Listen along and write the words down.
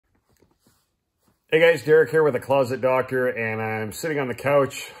Hey guys, Derek here with the Closet Doctor, and I'm sitting on the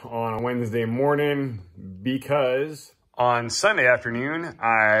couch on a Wednesday morning because on Sunday afternoon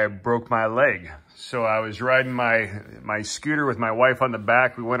I broke my leg. So I was riding my scooter with my wife on the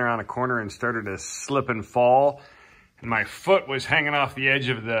back. We went around a corner and started to slip and fall, and my foot was hanging off the edge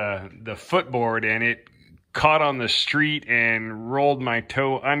of the footboard, and it caught on the street and rolled my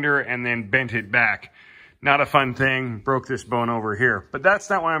toe under and then bent it back. Not a fun thing, broke this bone over here. But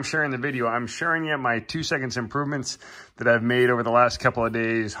that's not why I'm sharing the video. I'm sharing you my 2 seconds improvements that I've made over the last couple of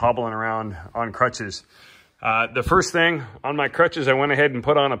days hobbling around on crutches. The first thing on my crutches, I went ahead and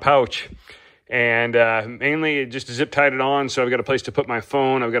put on a pouch. And mainly just zip tied it on, so I've got a place to put my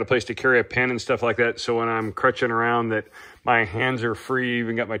phone, I've got a place to carry a pen and stuff like that, so when I'm crutching around that my hands are free.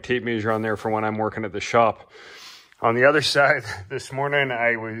 Even got my tape measure on there for when I'm working at the shop. On the other side, this morning,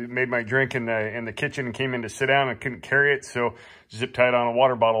 I made my drink in the kitchen and came in to sit down. I couldn't carry it, so zip tied on a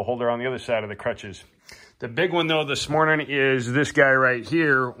water bottle holder on the other side of the crutches. The big one, though, this morning is this guy right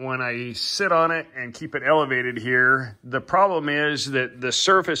here. When I sit on it and keep it elevated here, the problem is that the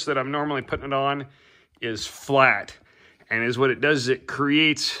surface that I'm normally putting it on is flat. And is what it does is it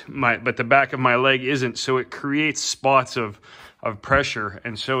creates but the back of my leg isn't, so it creates spots of pressure.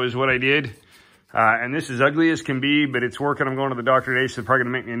 And so is what I did. And this is ugly as can be, but it's working. I'm going to the doctor today, so they're probably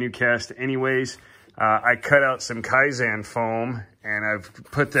going to make me a new cast anyways. I cut out some kaizen foam, and I've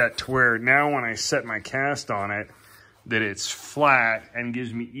put that to where now when I set my cast on it, that it's flat and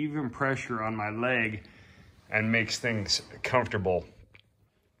gives me even pressure on my leg and makes things comfortable.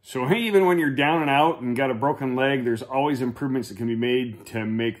 So hey, even when you're down and out and got a broken leg, there's always improvements that can be made to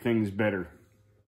make things better.